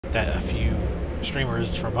that a few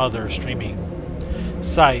streamers from other streaming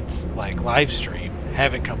sites like Livestream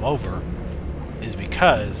haven't come over is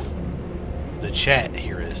because the chat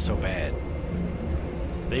here is so bad.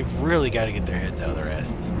 They've really got to get their heads out of their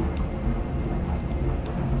asses. I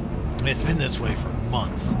mean, it's been this way for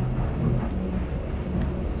months.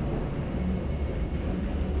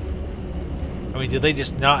 I mean, do they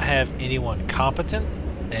just not have anyone competent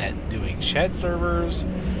at doing chat servers?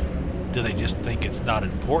 Do they just think it's not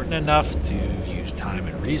important enough to use time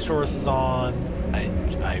and resources on?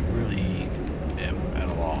 I really am at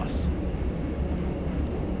a loss.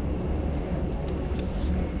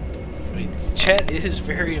 I mean, chat is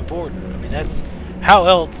very important. I mean, that's how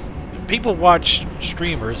else people watch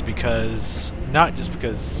streamers, because not just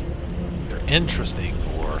because they're interesting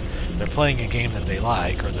or they're playing a game that they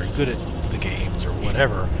like or they're good at the games or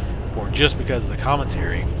whatever, or just because of the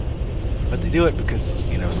commentary, but they do it because,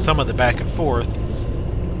 you know, some of the back and forth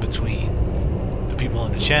between the people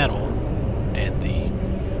in the channel and the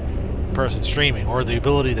person streaming, or the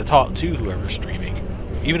ability to talk to whoever's streaming,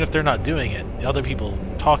 even if they're not doing it, the other people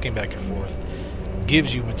talking back and forth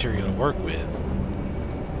gives you material to work with,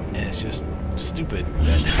 and it's just stupid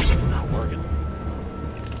that it's not working.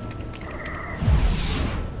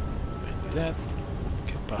 Do that.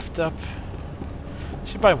 Get buffed up.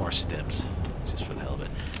 Should buy more stims, just for the hell of it.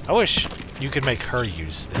 I wish you could make her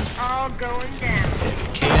use stims. All going down. And if you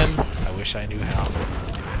can, I wish I knew how to do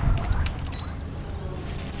it.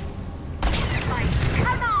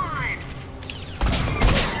 Come on!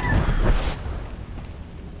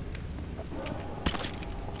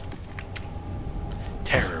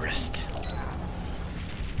 Terrorist.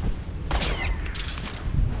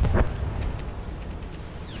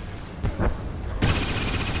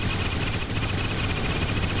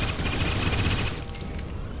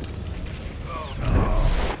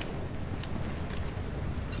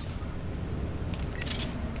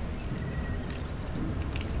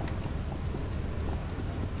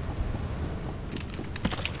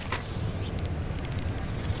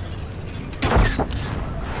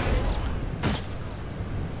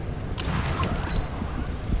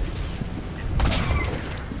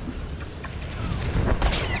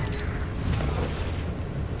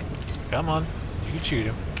 Come on, you can shoot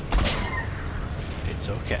him. It's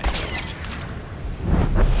okay.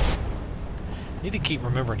 Need to keep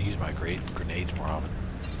remembering to use my grenades more often.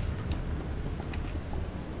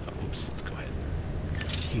 Oh, oops, let's go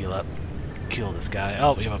ahead. Heal up. Kill this guy.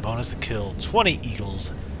 Oh, we have a bonus to kill 20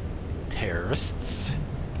 eagles. Terrorists.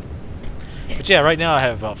 But yeah, right now I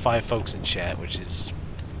have about 5 folks in chat, which is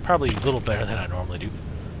probably a little better than I normally do.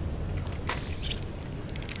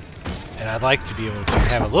 And I'd like to be able to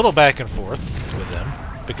have a little back and forth with them,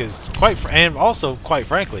 because and also quite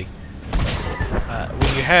frankly,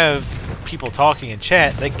 when you have people talking in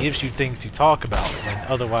chat, that gives you things to talk about when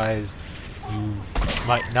otherwise you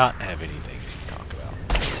might not have anything to talk about.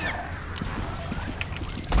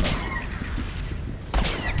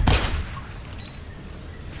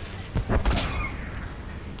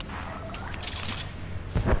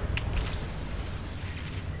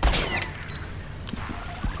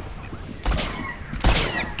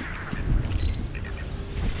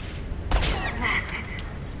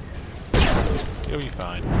 You'll be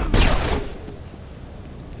fine.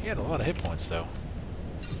 You had a lot of hit points, though.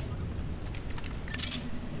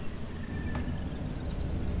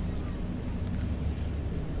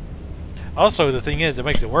 Also, the thing is, that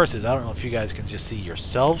makes it worse is I don't know if you guys can just see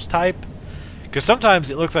yourselves type. Because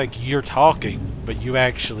sometimes it looks like you're talking, but you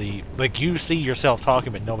actually... like, you see yourself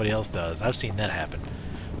talking, but nobody else does. I've seen that happen.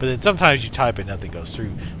 But then sometimes you type and nothing goes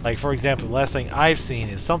through. Like, for example, the last thing I've seen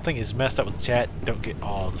is something is messed up with the chat. Don't get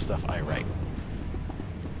all the stuff I write.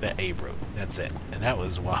 That Abe wrote. That's it. And that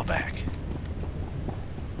was a while back.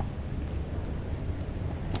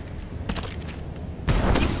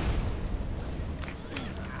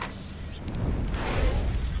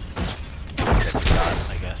 That's God,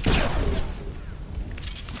 I guess.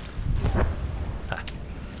 Huh.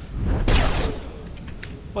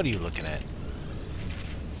 What are you looking at?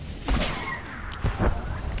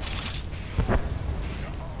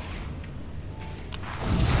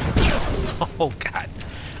 Oh God.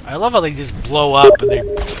 I love how they just blow up and they're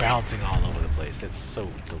bouncing all over the place. That's so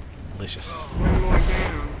delicious. One more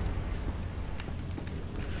down.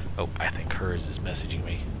 Oh, I think hers is messaging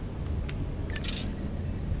me.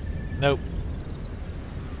 Nope.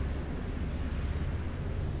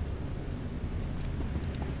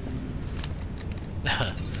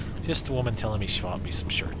 Just a woman telling me she bought me some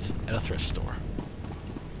shirts at a thrift store.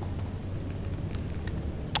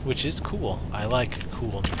 Which is cool. I like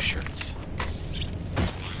cool new shirts.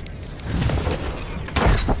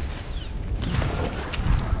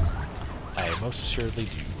 most assuredly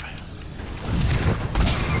do.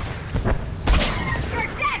 You're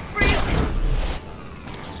dead, freak!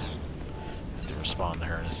 Have to respond to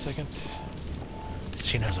her in a second.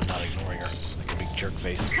 She knows I'm not ignoring her, like a big jerk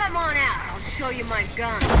face. Come on out. I'll show you my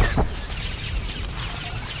gun.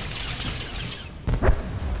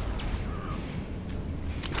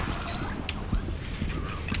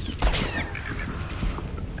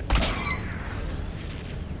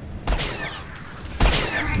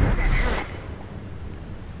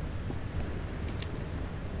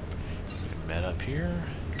 Met up here.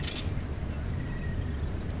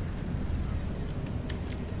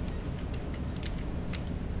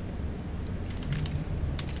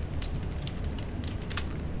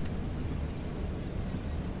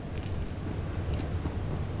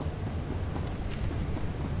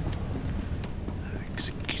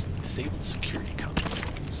 Disable security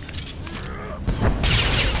consoles.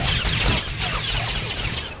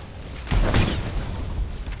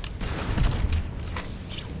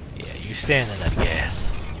 Yeah, you stand in that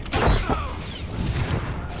gas.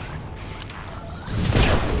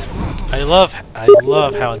 I love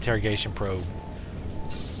how Interrogation Probe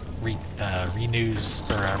renews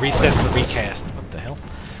or resets the recast. What the hell?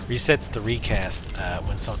 Resets the recast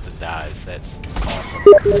when something dies. That's awesome.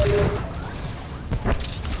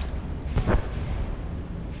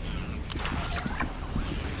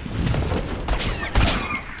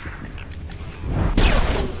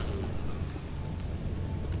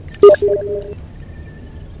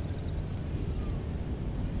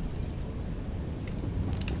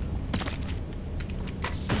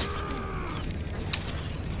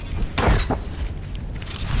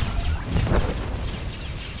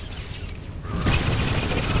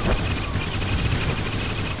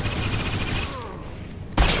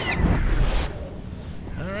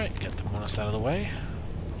 Alright, get the bonus out of the way.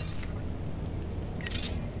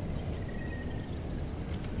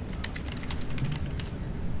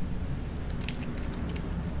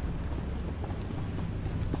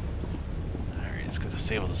 Alright, let's go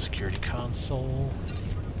disable the security console.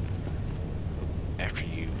 After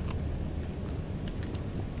you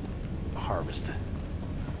harvest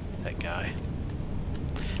that guy.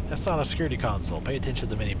 That's not a security console. Pay attention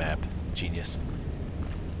to the minimap. Genius.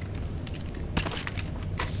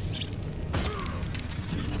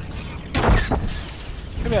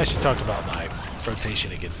 Maybe I should talk about my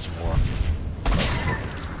rotation again some more.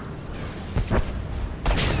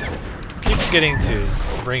 Keep forgetting to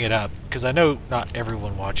bring it up, because I know not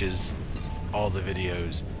everyone watches all the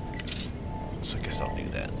videos. So I guess I'll do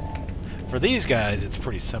that. For these guys, it's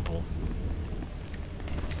pretty simple.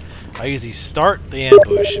 I usually start the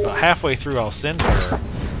ambush. About halfway through, I'll send her,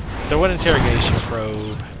 throw an interrogation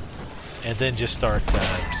probe, and then just start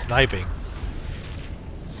sniping.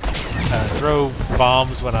 Throw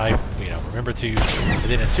bombs when I, remember to. And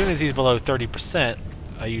then as soon as he's below 30%,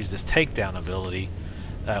 I use this takedown ability,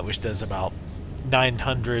 which does about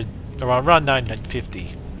 900, around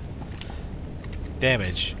 950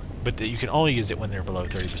 damage. But you can only use it when they're below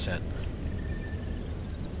 30%.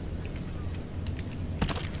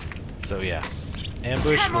 So yeah,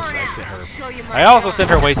 ambush. Whoops, I sent her. I also send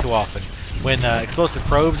her way too often. When explosive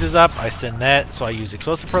probes is up, I send that. So I use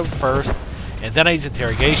explosive probe first, and then I use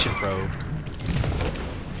interrogation probe.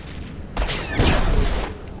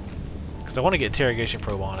 Because I want to get interrogation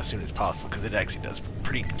probe on as soon as possible, because it actually does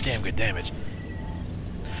pretty damn good damage.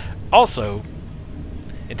 Also,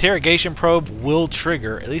 interrogation probe will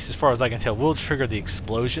trigger, at least as far as I can tell, will trigger the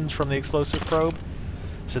explosions from the explosive probe.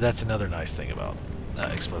 So that's another nice thing about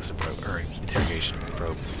explosive probe or interrogation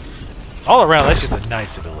probe. All around, that's just a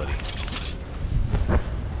nice ability.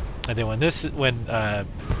 And then when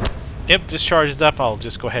imp discharges up, I'll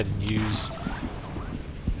just go ahead and use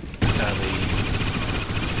the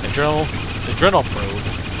adrenal probe.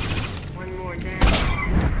 One more down.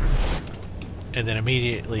 And then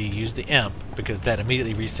immediately use the imp, because that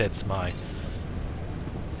immediately resets my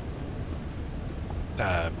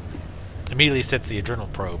immediately sets the adrenal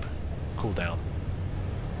probe cooldown.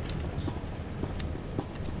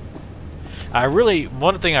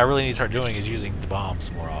 One thing I really need to start doing is using the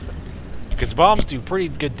bombs more often, because bombs do pretty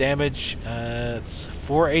good damage. It's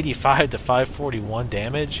 485 to 541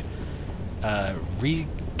 damage,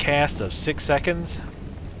 recast of 6 seconds,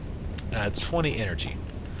 20 energy,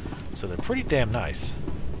 so they're pretty damn nice,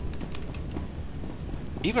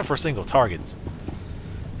 even for single targets.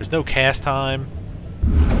 There's no cast time.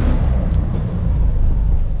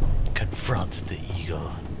 Confront the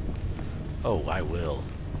eagle. Oh, I will.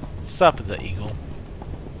 Sup, the eagle.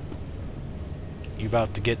 You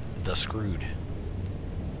about to get the screwed.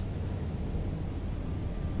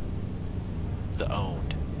 The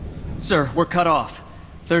owned. Sir, we're cut off.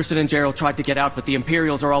 Thurston and Gerald tried to get out, but the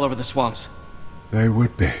Imperials are all over the swamps. They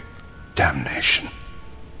would be. Damnation.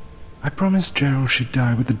 I promised Gerald she'd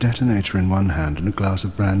die with the detonator in one hand and a glass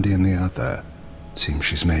of brandy in the other. Seems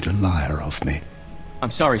she's made a liar of me. I'm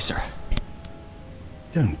sorry, sir.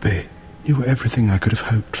 Don't be. You were everything I could have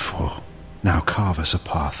hoped for. Now carve us a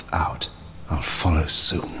path out. I'll follow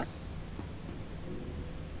soon.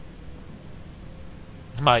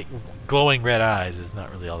 My glowing red eyes is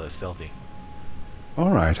not really all that stealthy.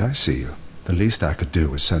 All right, I see you. The least I could do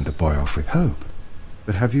was send the boy off with hope.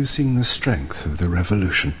 But have you seen the strength of the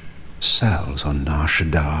revolution? Cells on Nar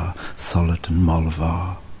Shaddaa, Tholet and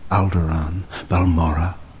Molvar, Alderaan,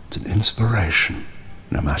 Balmorra. It's an inspiration,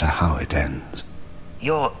 no matter how it ends.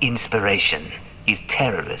 Your inspiration is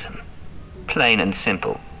terrorism. Plain and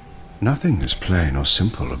simple. Nothing is plain or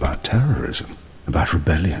simple about terrorism, about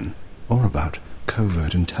rebellion, or about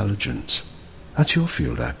covert intelligence. That's your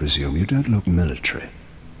field, I presume. You don't look military.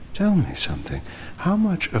 Tell me something. How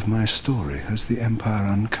much of my story has the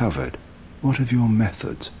Empire uncovered? What have your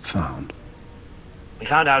methods found? We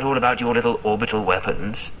found out all about your little orbital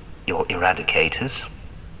weapons, your eradicators.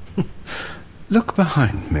 Look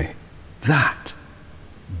behind me. That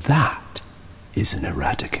is an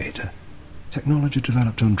eradicator. Technology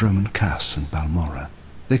developed on Droman Cass and Balmorra.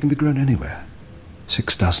 They can be grown anywhere.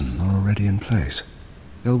 6 dozen are already in place.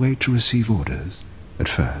 They'll wait to receive orders, at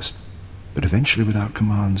first, but eventually without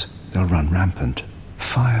commands, they'll run rampant,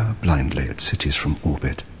 fire blindly at cities from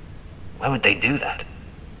orbit. Why would they do that?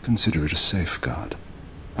 Consider it a safeguard.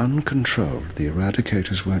 Uncontrolled, the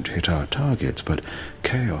eradicators won't hit our targets, but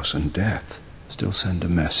chaos and death still send a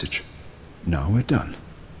message. Now we're done.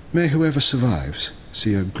 May whoever survives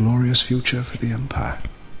see a glorious future for the Empire.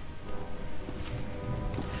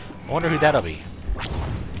 I wonder who that'll be.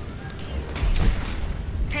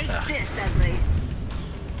 Take this, Edley.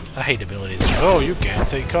 I hate abilities. Oh, you can't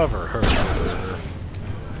take cover. Her.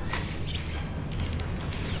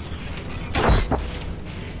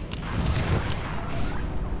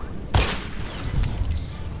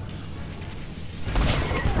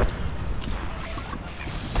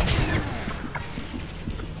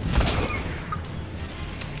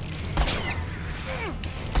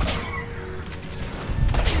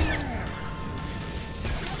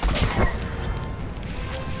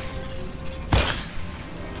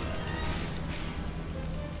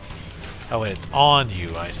 Oh, and it's on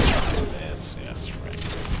you, I see. Yes, right.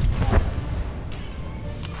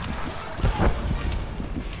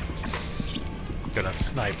 Gonna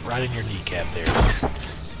snipe right in your kneecap there.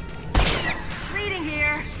 Bleeding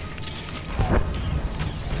here.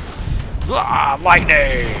 Ah,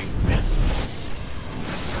 lightning!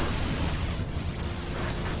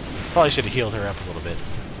 Probably should have healed her up a little bit.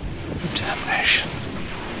 Damnation.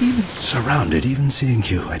 Even surrounded, even seeing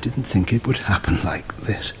you, I didn't think it would happen like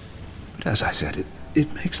this. But as I said,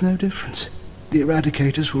 it makes no difference. The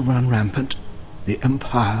eradicators will run rampant, the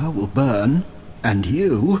Empire will burn, and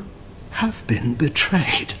you have been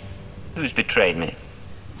betrayed. Who's betrayed me?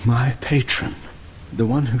 My patron, the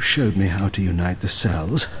one who showed me how to unite the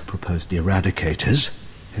cells, proposed the eradicators,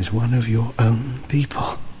 is one of your own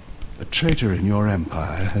people. A traitor in your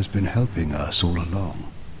empire has been helping us all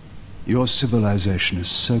along. Your civilization is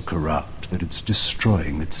so corrupt that it's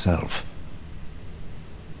destroying itself.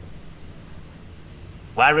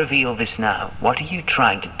 Why reveal this now? What are you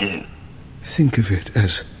trying to do? Think of it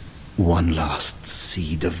as one last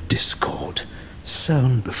seed of discord,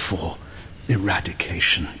 sown before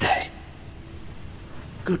Eradication Day.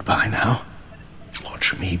 Goodbye now.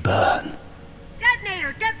 Watch me burn.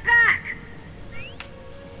 Detonator, get back!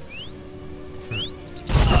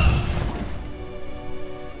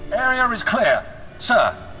 Area is clear.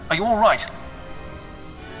 Sir, are you all right?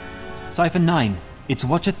 Cypher 9, it's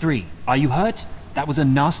Watcher 3. Are you hurt? That was a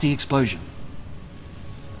nasty explosion.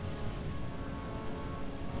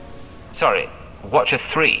 Sorry, Watcher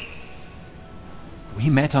 3. We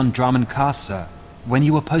met on Droman Cass, sir, when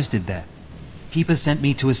you were posted there. Keeper sent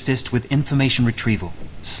me to assist with information retrieval,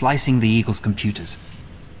 slicing the Eagle's computers.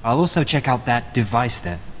 I'll also check out that device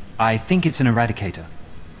there. I think it's an eradicator.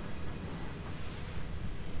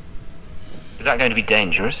 Is that going to be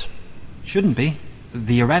dangerous? Shouldn't be.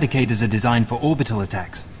 The eradicators are designed for orbital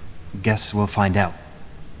attacks. Guess we'll find out.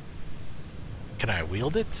 Can I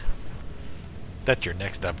wield it? That's your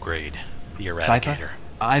next upgrade, the Eradicator. Cypher,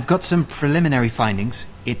 I've got some preliminary findings.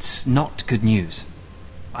 It's not good news.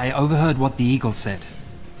 I overheard what the Eagle said.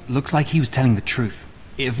 Looks like he was telling the truth.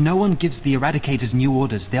 If no one gives the Eradicators new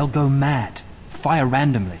orders, they'll go mad. Fire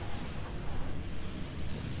randomly.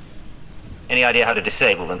 Any idea how to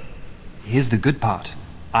disable them? Here's the good part.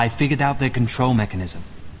 I figured out their control mechanism.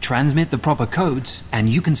 Transmit the proper codes, and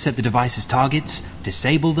you can set the device's targets,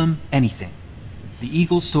 disable them, anything. The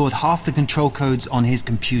Eagle stored half the control codes on his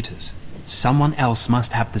computers. Someone else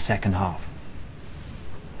must have the second half.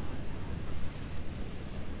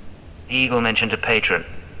 The Eagle mentioned a patron.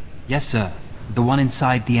 Yes, sir. The one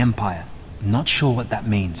inside the Empire. Not sure what that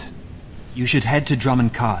means. You should head to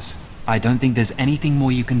Drummond Cast. I don't think there's anything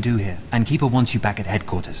more you can do here, and Keeper wants you back at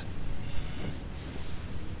headquarters.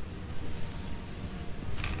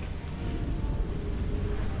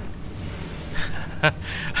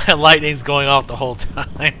 Lightning's going off the whole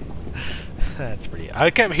time. That's pretty...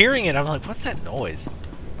 I kept hearing it. I'm like, what's that noise?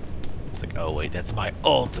 It's like, oh wait, that's my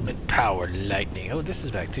ultimate power lightning. Oh, this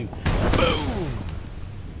is back too. Boom!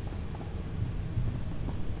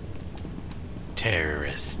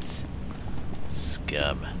 Terrorists.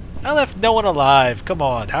 Scum. I left no one alive. Come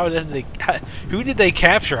on. Who did they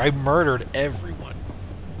capture? I murdered everyone.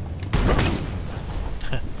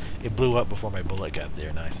 It blew up before my bullet got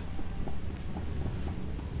there. Nice.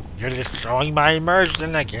 You're destroying my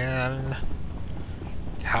immersion again.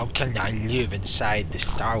 How can I live inside the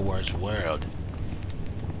Star Wars world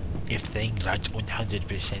if things aren't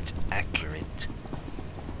 100% accurate?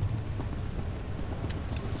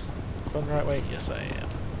 Going the right way? Yes, I am.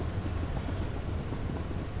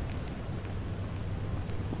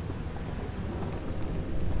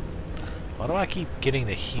 Why do I keep getting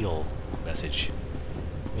the heal message?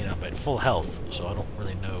 I mean, I'm at full health, so I don't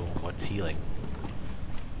really know what's healing.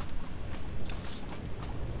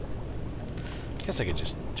 I guess I could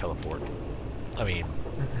just teleport. I mean...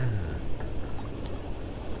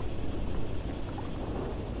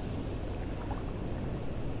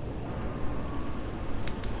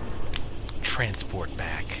 transport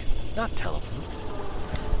back. Not teleport.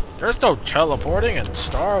 There's no teleporting in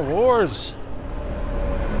Star Wars.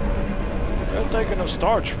 They're thinking of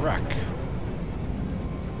Star Trek.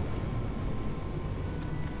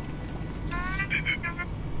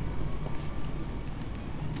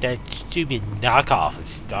 That stupid knockoff of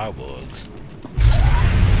Star Wars.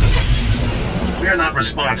 We are not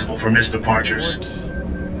responsible for missed departures.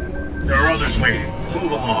 There are others waiting.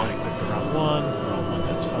 Move along. I clicked the wrong one,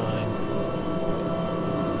 that's fine.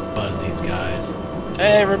 Buzz these guys.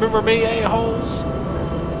 Hey, remember me, a-holes?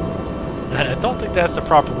 I don't think that's the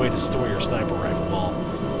proper way to store your sniper rifle while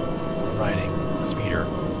riding a speeder.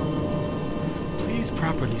 Please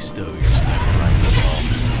properly stow your sniper rifle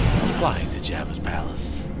while flying to Jabba's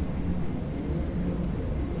palace.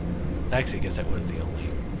 Actually, I guess that was the only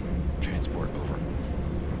transport over.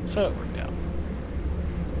 So it worked out.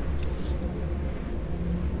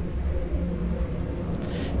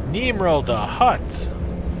 Nimro the Hutt.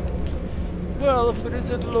 Well, if it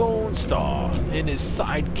isn't Lone Star and his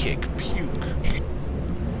sidekick Puke.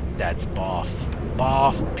 That's Boff.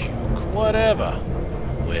 Boff, Puke, whatever.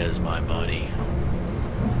 Where's my money?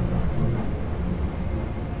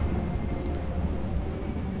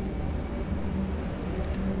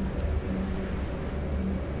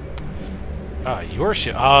 Ah, your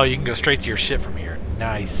ship. Oh, you can go straight to your ship from here.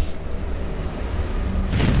 Nice.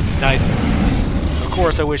 Nice. Of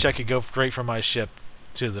course, I wish I could go straight from my ship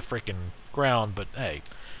to the frickin' ground, but hey.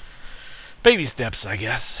 Baby steps, I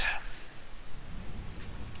guess.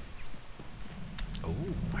 Oh,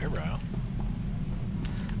 hero.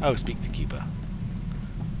 Oh, speak to Keepa.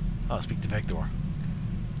 Oh, speak to Vector.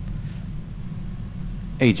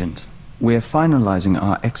 Agent, we're finalizing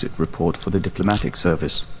our exit report for the diplomatic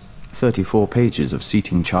service. 34 pages of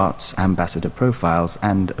seating charts, ambassador profiles,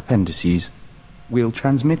 and appendices. We'll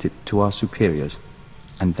transmit it to our superiors,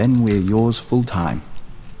 and then we're yours full-time.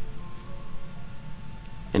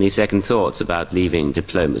 Any second thoughts about leaving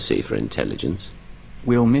diplomacy for intelligence?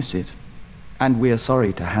 We'll miss it, and we're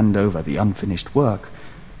sorry to hand over the unfinished work,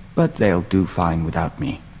 but they'll do fine without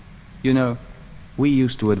me. You know, we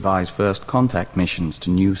used to advise first contact missions to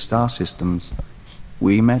new star systems.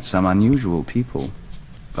 We met some unusual people,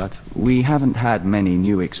 but we haven't had many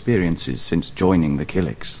new experiences since joining the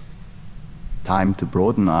Killiks. Time to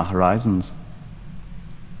broaden our horizons.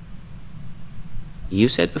 You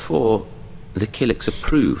said before the Killiks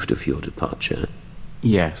approved of your departure.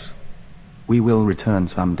 Yes. We will return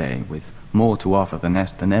someday with more to offer the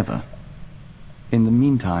nest than ever. In the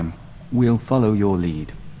meantime, we'll follow your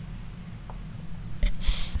lead.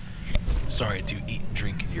 Sorry to eat and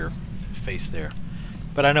drink in your face there.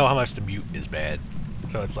 But I know how much the mute is bad.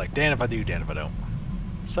 So it's like, damn if I do, damn if I don't.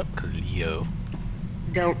 Sup, Cleo?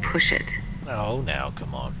 Don't push it. Oh, now,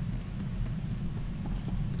 come on.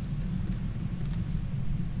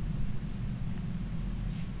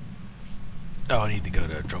 Oh, I need to go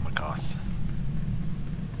to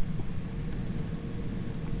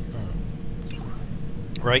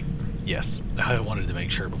Right? Yes. I wanted to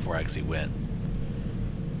make sure before I actually went.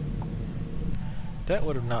 That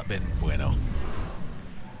would have not been bueno.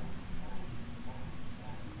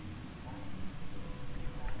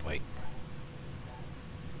 Wait.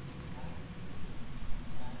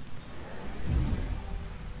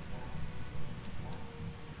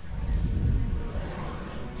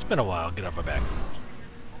 It's been a while. Get off my back.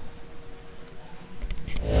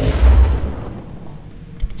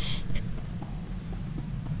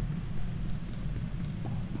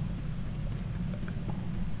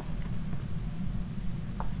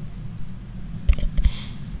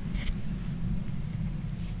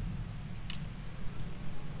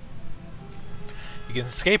 You can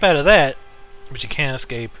escape out of that, but you can't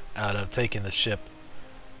escape out of taking the ship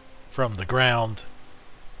from the ground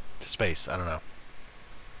to space. I don't know.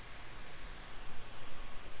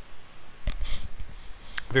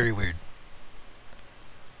 Very weird.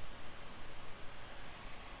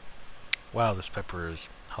 Wow, this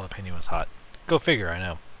jalapeno is hot. Go figure, I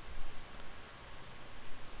know.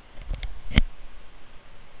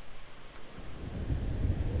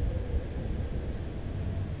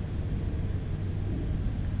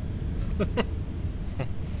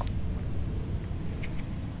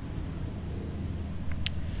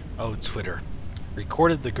 Oh, Twitter.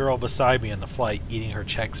 Recorded the girl beside me on the flight eating her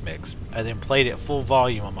Chex Mix. I then played it full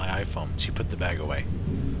volume on my iPhone. She put the bag away.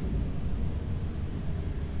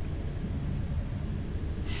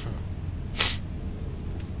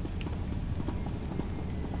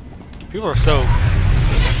 People are so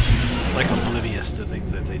like oblivious to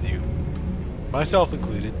things that they do. Myself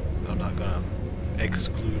included. I'm not gonna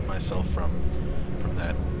exclude myself from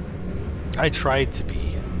that. I tried to be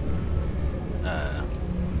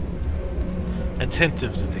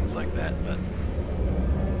attentive to things like that, but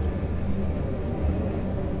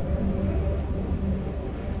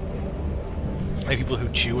like people who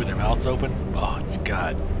chew with their mouths open. Oh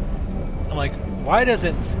God! I'm like, why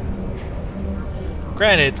doesn't?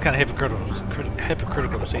 Granted, it's kind of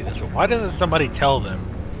hypocritical to say this, but why doesn't somebody tell them,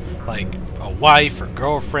 like a wife or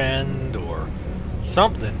girlfriend or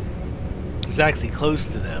something, who's actually close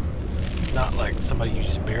to them, not like somebody you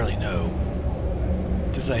just barely know,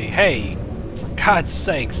 to say, hey, for God's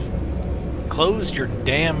sakes, close your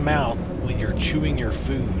damn mouth when you're chewing your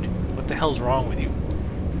food. What the hell's wrong with you?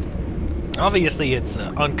 Obviously, it's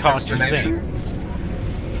an unconscious thing.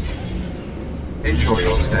 Enjoy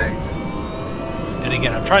your stay. And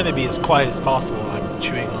again, I'm trying to be as quiet as possible. I'm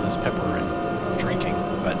chewing on this pepper and drinking,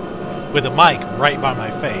 but with a mic right by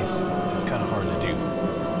my face, it's kind of hard to do.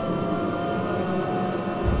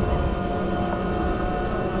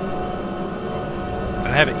 And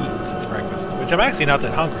I haven't eaten since breakfast, which I'm actually not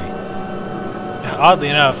that hungry. Oddly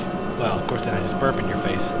enough, well, of course, then I just burp in your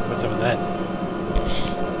face. What's up with that?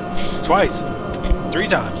 Twice. 3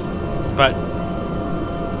 times. But,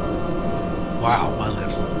 wow, my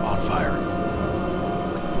lips on fire.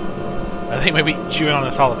 I think maybe chewing on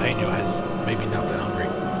this jalapeno has maybe not that hungry.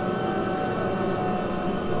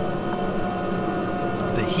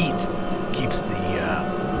 The heat keeps the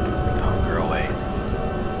hunger away.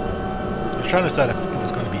 I was trying to decide if it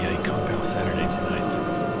was going to be a compound Saturday tonight.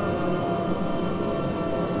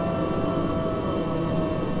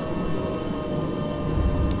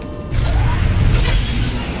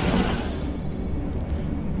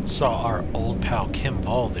 Saw our old pal Kim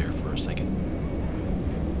Ball there for a second.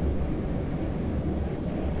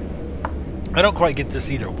 I don't quite get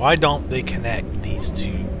this either. Why don't they connect these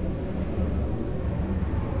two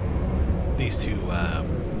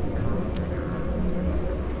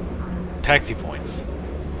taxi points?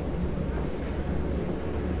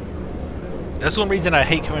 That's one reason I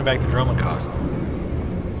hate coming back to Drummond-Cost.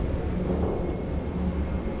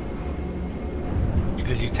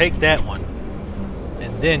 Because you take that one,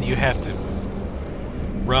 and then you have to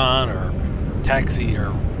run or taxi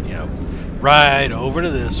or, you know, ride over to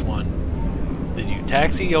this one. Then you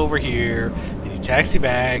taxi over here, then you taxi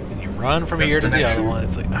back, then you run from here to the other one.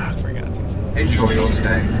 It's like, ah, for God's sake. Enjoy your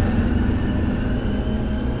stay.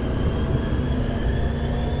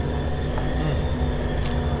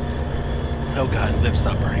 Oh God, lips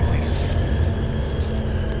stop burning, please.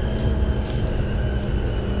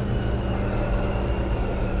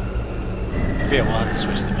 Yeah, we'll have to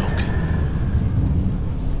switch the milk.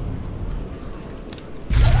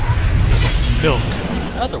 Milk,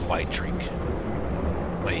 another white drink.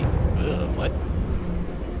 Wait, what?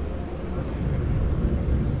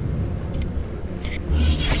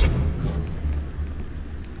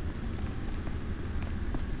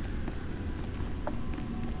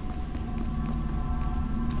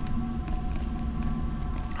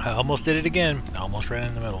 I almost did it again. I almost ran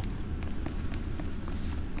in the middle.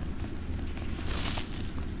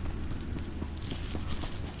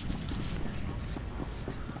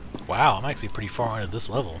 Wow, I'm actually pretty far into this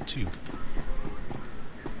level, too.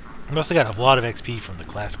 I must have got a lot of XP from the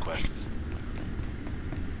class quests.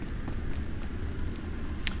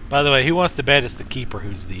 By the way, who wants to bet it's the Keeper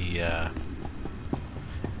who's the,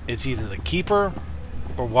 it's either the Keeper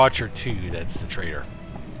or Watcher 2 that's the traitor.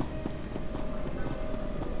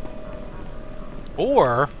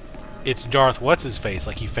 Or it's Darth What's-His-Face,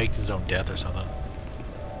 like he faked his own death or something.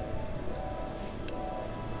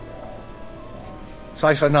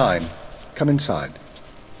 Cypher 9, come inside.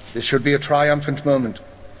 This should be a triumphant moment.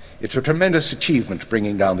 It's a tremendous achievement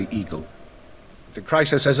bringing down the Eagle. The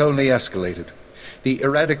crisis has only escalated. The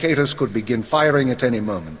Eradicators could begin firing at any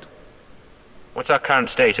moment. What's our current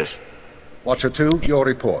status? Watcher 2, your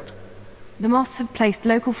report. The Moths have placed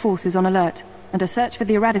local forces on alert, and a search for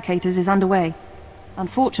the Eradicators is underway.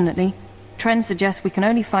 Unfortunately, trends suggest we can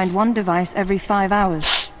only find one device every 5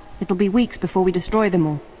 hours. It'll be weeks before we destroy them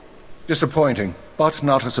all. Disappointing, but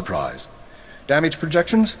not a surprise. Damage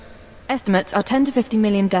projections? Estimates are 10 to 50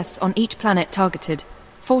 million deaths on each planet targeted.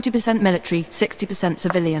 40% military, 60%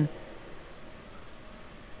 civilian.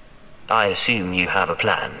 I assume you have a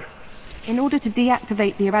plan. In order to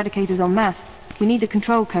deactivate the Eradicators en masse, we need the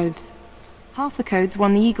control codes. Half the codes were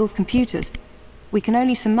on the Eagle's computers. We can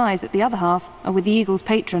only surmise that the other half are with the Eagle's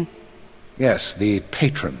patron. Yes, the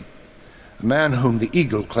patron. A man whom the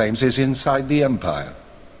Eagle claims is inside the Empire.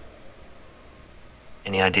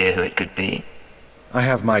 Any idea who it could be? I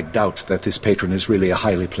have my doubt that this patron is really a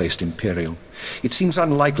highly placed Imperial. It seems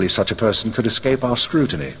unlikely such a person could escape our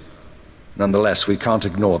scrutiny. Nonetheless, we can't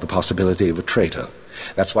ignore the possibility of a traitor.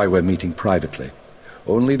 That's why we're meeting privately.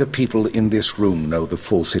 Only the people in this room know the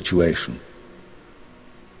full situation.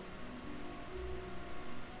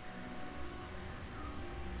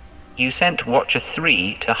 You sent Watcher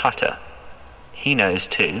 3 to Hutter. He knows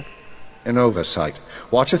too. An oversight.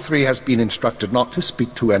 Watcher 3 has been instructed not to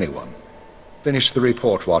speak to anyone. Finish the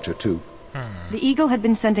report, Watcher 2. The Eagle had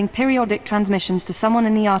been sending periodic transmissions to someone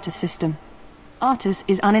in the Artus system. Artus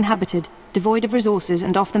is uninhabited, devoid of resources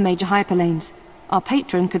and off the major hyperlanes. Our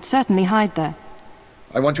patron could certainly hide there.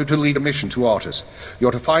 I want you to lead a mission to Artus.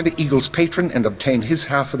 You're to find the Eagle's patron and obtain his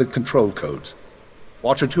half of the control codes.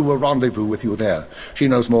 Watcher 2 will rendezvous with you there. She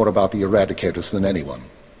knows more about the Eradicators than anyone.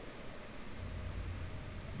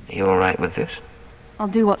 Are you alright with this? I'll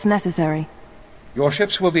do what's necessary. Your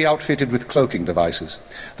ships will be outfitted with cloaking devices.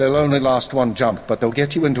 They'll only last one jump, but they'll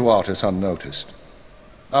get you into Artus unnoticed.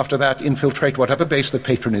 After that, infiltrate whatever base the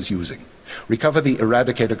patron is using. Recover the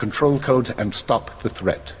Eradicator control codes and stop the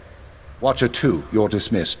threat. Watcher 2, you're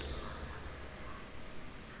dismissed.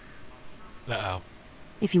 Uh-oh.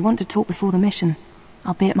 If you want to talk before the mission,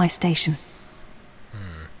 I'll be at my station.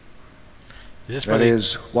 There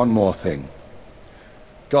is one more thing.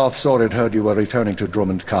 Darth Zorid heard you were returning to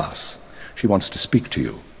Drummond Cass. She wants to speak to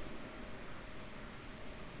you.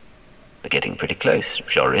 We're getting pretty close,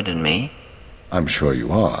 Jorid and me. I'm sure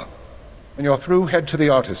you are. When you're through, head to the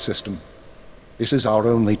Artus system. This is our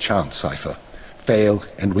only chance, Cypher. Fail,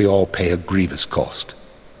 and we all pay a grievous cost.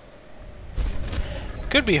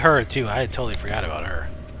 Could be her, too. I had totally forgot about her.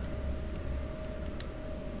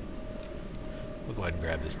 We'll go ahead and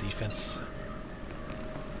grab this defense.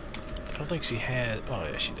 I don't think she had... Oh,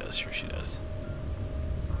 yeah, she does. Sure she does.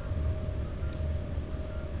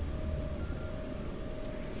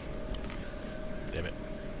 Damn it.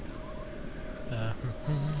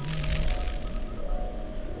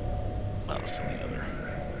 That was the other.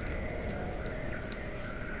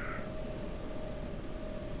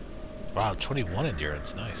 Wow, 21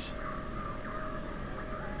 endurance. Nice.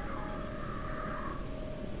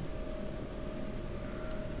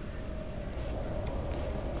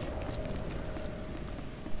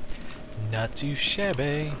 Not too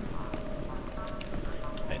shabby.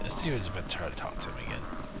 Hey, let's see who's going to try to talk to him again.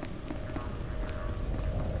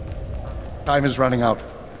 Time is running out.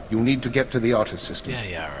 You need to get to the Artus system.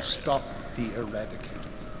 Yeah, right. Stop the Eradicators.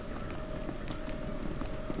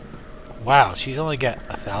 Wow, she's only got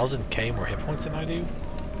 1,000k more hit points than I do?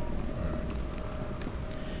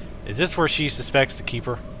 Is this where she suspects the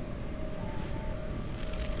Keeper?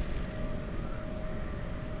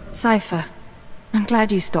 Cypher, I'm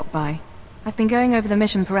glad you stopped by. I've been going over the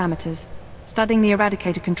mission parameters, studying the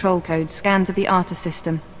Eradicator control codes, scans of the Artus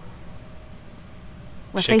system.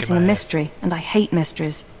 We're facing a mystery, and I hate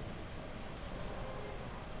mysteries.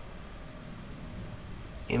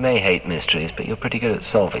 You may hate mysteries, but you're pretty good at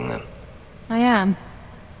solving them. I am.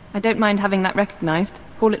 I don't mind having that recognized.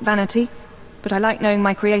 Call it vanity, but I like knowing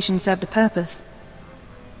my creation served a purpose.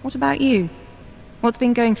 What about you? What's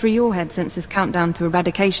been going through your head since this countdown to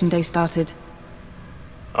Eradication Day started?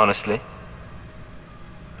 Honestly,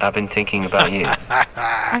 I've been thinking about you.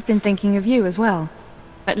 I've been thinking of you as well.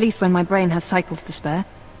 At least when my brain has cycles to spare.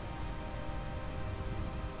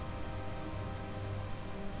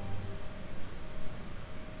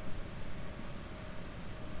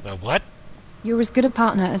 What? You're as good a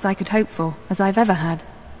partner as I could hope for, as I've ever had.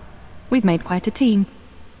 We've made quite a team.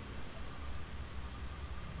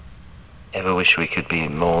 Ever wish we could be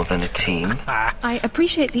more than a team? I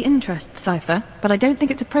appreciate the interest, Cypher, but I don't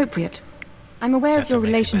think it's appropriate. I'm aware of your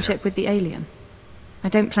relationship with the alien. I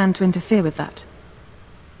don't plan to interfere with that.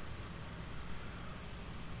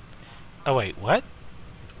 Oh wait, what?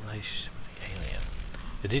 Relationship with the alien.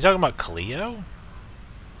 Is he talking about Cleo?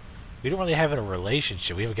 We don't really have a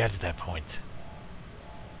relationship. We haven't got to that point.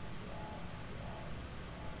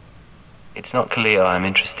 It's not Cleo I'm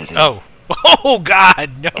interested in. Oh. Oh,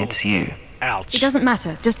 God, no. It's you. Ouch. It doesn't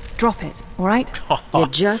matter. Just drop it, all right? You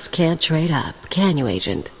just can't trade up, can you,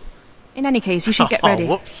 Agent? In any case, you should get ready.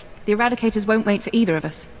 Whoops. The Eradicators won't wait for either of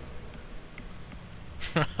us.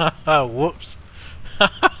 Whoops.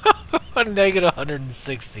 Negative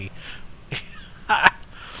 160.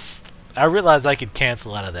 I realized I could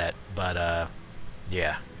cancel out of that, but,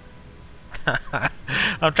 yeah.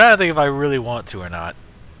 I'm trying to think if I really want to or not.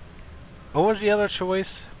 What was the other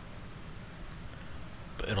choice?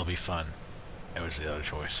 But it'll be fun. It was the other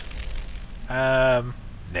choice. Nah,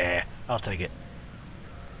 I'll take it.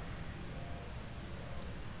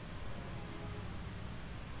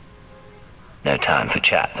 No time for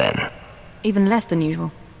chat, then. Even less than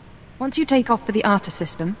usual. Once you take off for the Arta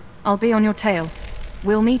system, I'll be on your tail.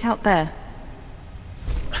 We'll meet out there.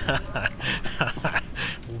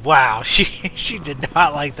 Wow, she did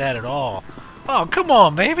not like that at all. Oh, come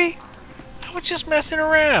on, baby. I was just messing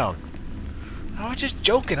around. I was just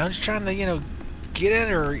joking. I was trying to, you know, get in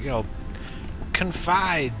her, you know,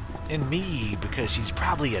 confide in me because she's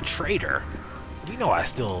probably a traitor. You know I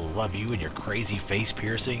still love you and your crazy face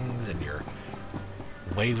piercings and your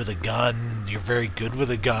way with a gun. You're very good with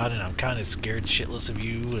a gun, and I'm kind of scared shitless of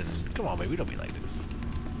you. And come on, baby, don't be like this.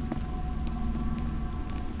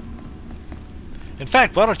 In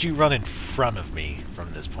fact, why don't you run in front of me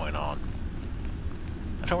from this point on?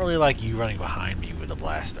 I don't really like you running behind me with a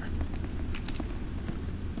blaster.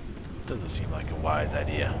 Doesn't seem like a wise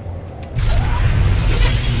idea.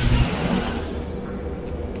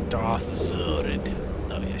 Darth Zorid.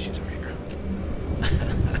 Oh yeah, she's over here.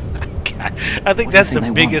 God, I think that's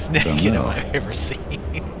the biggest negative I've ever seen.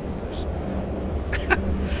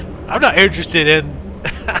 I'm not interested in.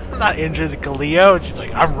 I'm not interested in Cleo. She's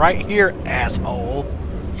like, I'm right here, asshole.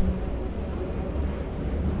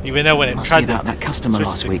 Even though when it tried about that customer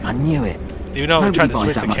last week, I knew it. Even though it tried to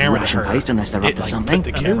switch the camera to Russian her, paste unless they're up to something.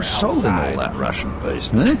 And who sold them all that Russian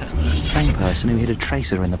paste? Same person who hid a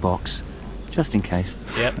tracer in the box, just in case.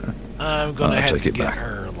 Yep. I'm gonna have to get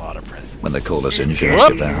her a lot of presents. When they call us in, she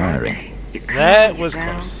asked if they're hiring. That was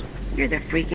close. You're the freak